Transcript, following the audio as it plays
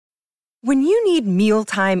When you need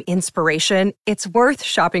mealtime inspiration, it's worth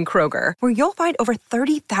shopping Kroger, where you'll find over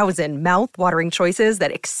 30,000 mouth-watering choices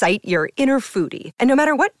that excite your inner foodie. And no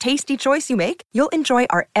matter what tasty choice you make, you'll enjoy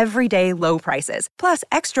our everyday low prices, plus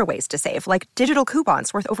extra ways to save, like digital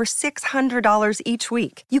coupons worth over $600 each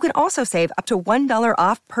week. You can also save up to $1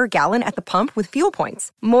 off per gallon at the pump with fuel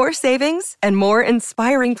points. More savings and more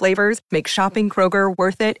inspiring flavors make shopping Kroger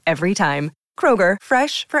worth it every time. Kroger,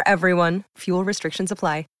 fresh for everyone. Fuel restrictions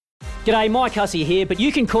apply. G'day, Mike Hussey here, but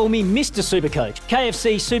you can call me Mr. Supercoach.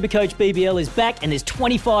 KFC Supercoach BBL is back and there's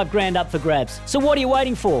 25 grand up for grabs. So what are you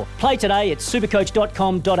waiting for? Play today at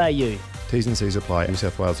supercoach.com.au. T's and C's apply. New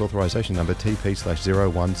South Wales authorisation number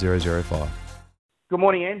TP/01005. Good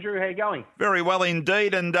morning, Andrew. How are you going? Very well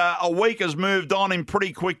indeed, and a week has moved on in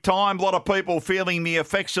pretty quick time. A lot of people feeling the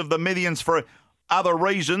effects of the millions for other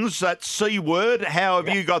reasons. That C word, how have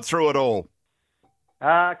you got through it all?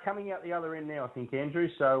 Coming out the other end now, I think, Andrew.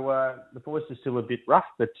 So the voice is still a bit rough,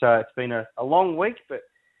 but it's been a long week. But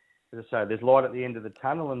as I say, there's light at the end of the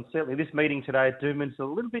tunnel, and certainly this meeting today at Doomben's a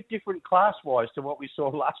little bit different class-wise to what we saw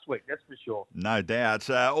last week, that's for sure. No doubt.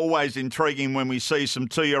 Always intriguing when we see some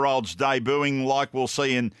 2-year-olds debuting like we'll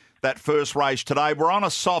see in that first race today. We're on a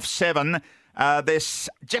soft 7. They're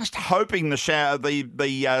just hoping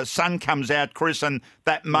the sun comes out, Chris, and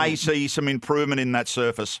that may see some improvement in that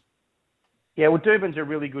surface. Yeah, well, Doomben's a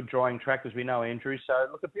really good drying track, as we know, Andrew. So,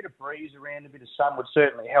 look, a bit of breeze around, a bit of sun would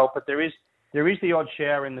certainly help. But there is the odd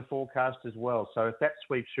shower in the forecast as well. So if that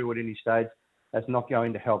sweeps through at any stage, that's not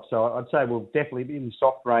going to help. So I'd say we'll definitely be in the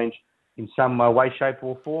soft range in some way, shape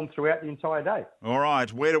or form throughout the entire day. All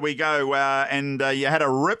right, where do we go? You had a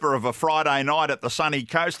ripper of a Friday night at the sunny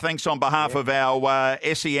coast. Thanks on behalf of our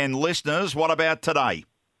SEN listeners. What about today?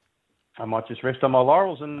 I might just rest on my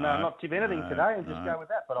laurels and not tip anything today and just go with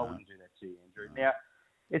that, but I wouldn't do that to you, Andrew. Now,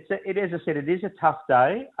 as I said, it is a tough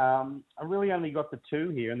day. I really only got the 2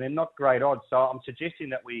 here, and they're not great odds, so I'm suggesting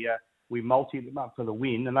that we multi them up for the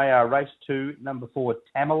win, and they are race 2, number 4,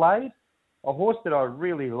 Tamerlade, a horse that I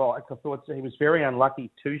really like. I thought he was very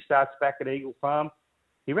unlucky 2 starts back at Eagle Farm.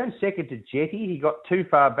 He ran second to Jetty. He got too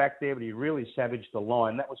far back there, but he really savaged the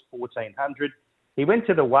line. That was 1,400. He went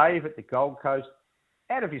to the Wave at the Gold Coast,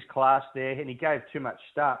 out of his class there, and he gave too much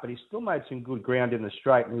start, but he still made some good ground in the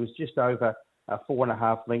straight, and he was just over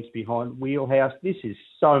 4.5 lengths behind Wheelhouse. This is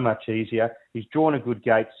so much easier. He's drawn a good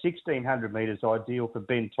gate, 1,600 metres, ideal for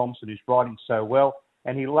Ben Thompson, who's riding so well,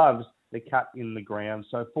 and he loves the cut in the ground.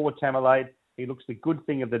 So for Tamerlade, he looks the good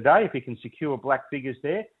thing of the day. If he can secure black figures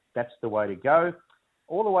there, that's the way to go.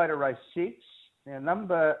 All the way to race 6. Now,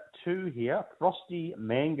 number 2 here, Frosty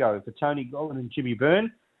Mango for Tony Gollan and Jimmy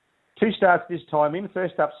Byrne. 2 starts this time in.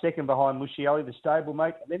 First up, second behind Muschielli, the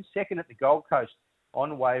stablemate, and then second at the Gold Coast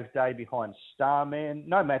on Wave Day behind Starman.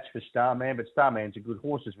 No match for Starman, but Starman's a good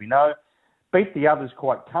horse, as we know. Beat the others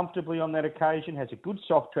quite comfortably on that occasion. Has a good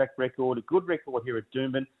soft track record, a good record here at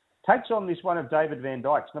Doomben. Takes on this one of David Van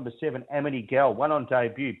Dyke's, number 7, Amity Gal, one on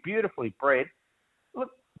debut, beautifully bred.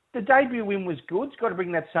 Look, the debut win was good. It's got to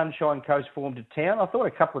bring that Sunshine Coast form to town. I thought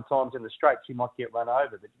a couple of times in the straight she might get run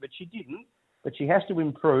over, but she didn't. But she has to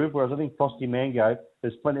improve, whereas I think Frosty Mango,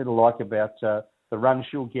 there's plenty to like about the run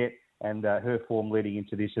she'll get and her form leading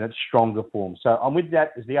into this, and it's stronger form. So I'm with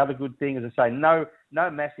that as the other good thing. As I say, no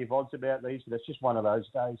massive odds about these, but it's just one of those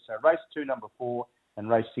days. So race 2, number 4,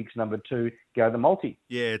 and race 6, number 2, go the multi.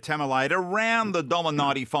 Yeah, Tamerlade, around the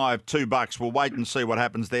 $1.95, $2. We'll wait and see what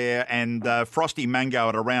happens there. And Frosty Mango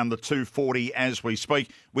at around the $2.40 as we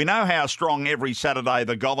speak. We know how strong every Saturday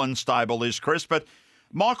the Gollan stable is, Chris, but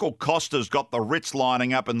Michael Costa's got the Ritz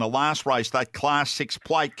lining up in the last race, that Class 6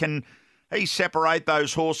 plate. Can he separate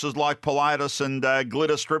those horses like Pilatus and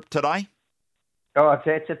Glitter Strip today? Oh,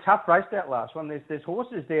 it's a tough race, that last one. There's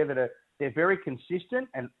horses there that they're very consistent,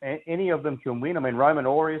 and any of them can win. I mean, Roman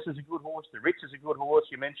Aureus is a good horse. The Ritz is a good horse,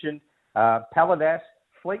 you mentioned. Paladas,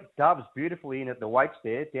 Fleet Dove's beautifully in at the weights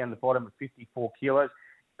there, down the bottom of 54 kilos.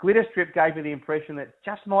 Glitter Strip gave me the impression that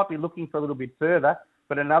just might be looking for a little bit further,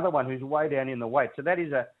 but another one who's way down in the weight. So that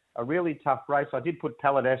is a really tough race. I did put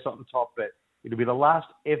Paladas on top, but it'll be the last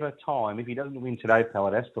ever time if he doesn't win today,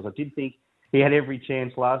 Paladas, because I did think he had every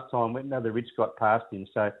chance last time when the Ritz got past him.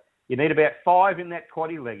 So you need about 5 in that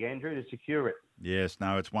quaddie leg, Andrew, to secure it. Yes,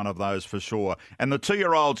 no, it's one of those for sure. And the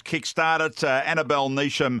 2-year-olds kick-started. Annabelle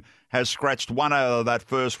Neesham has scratched one out of that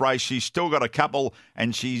first race. She's still got a couple,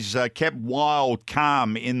 and she's kept wild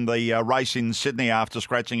calm in the race in Sydney after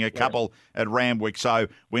scratching a couple at Randwick. So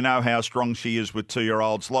we know how strong she is with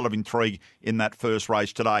 2-year-olds. A lot of intrigue in that first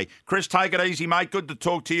race today. Chris, take it easy, mate. Good to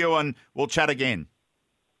talk to you, and we'll chat again.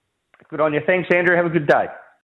 Good on you. Thanks, Andrew. Have a good day.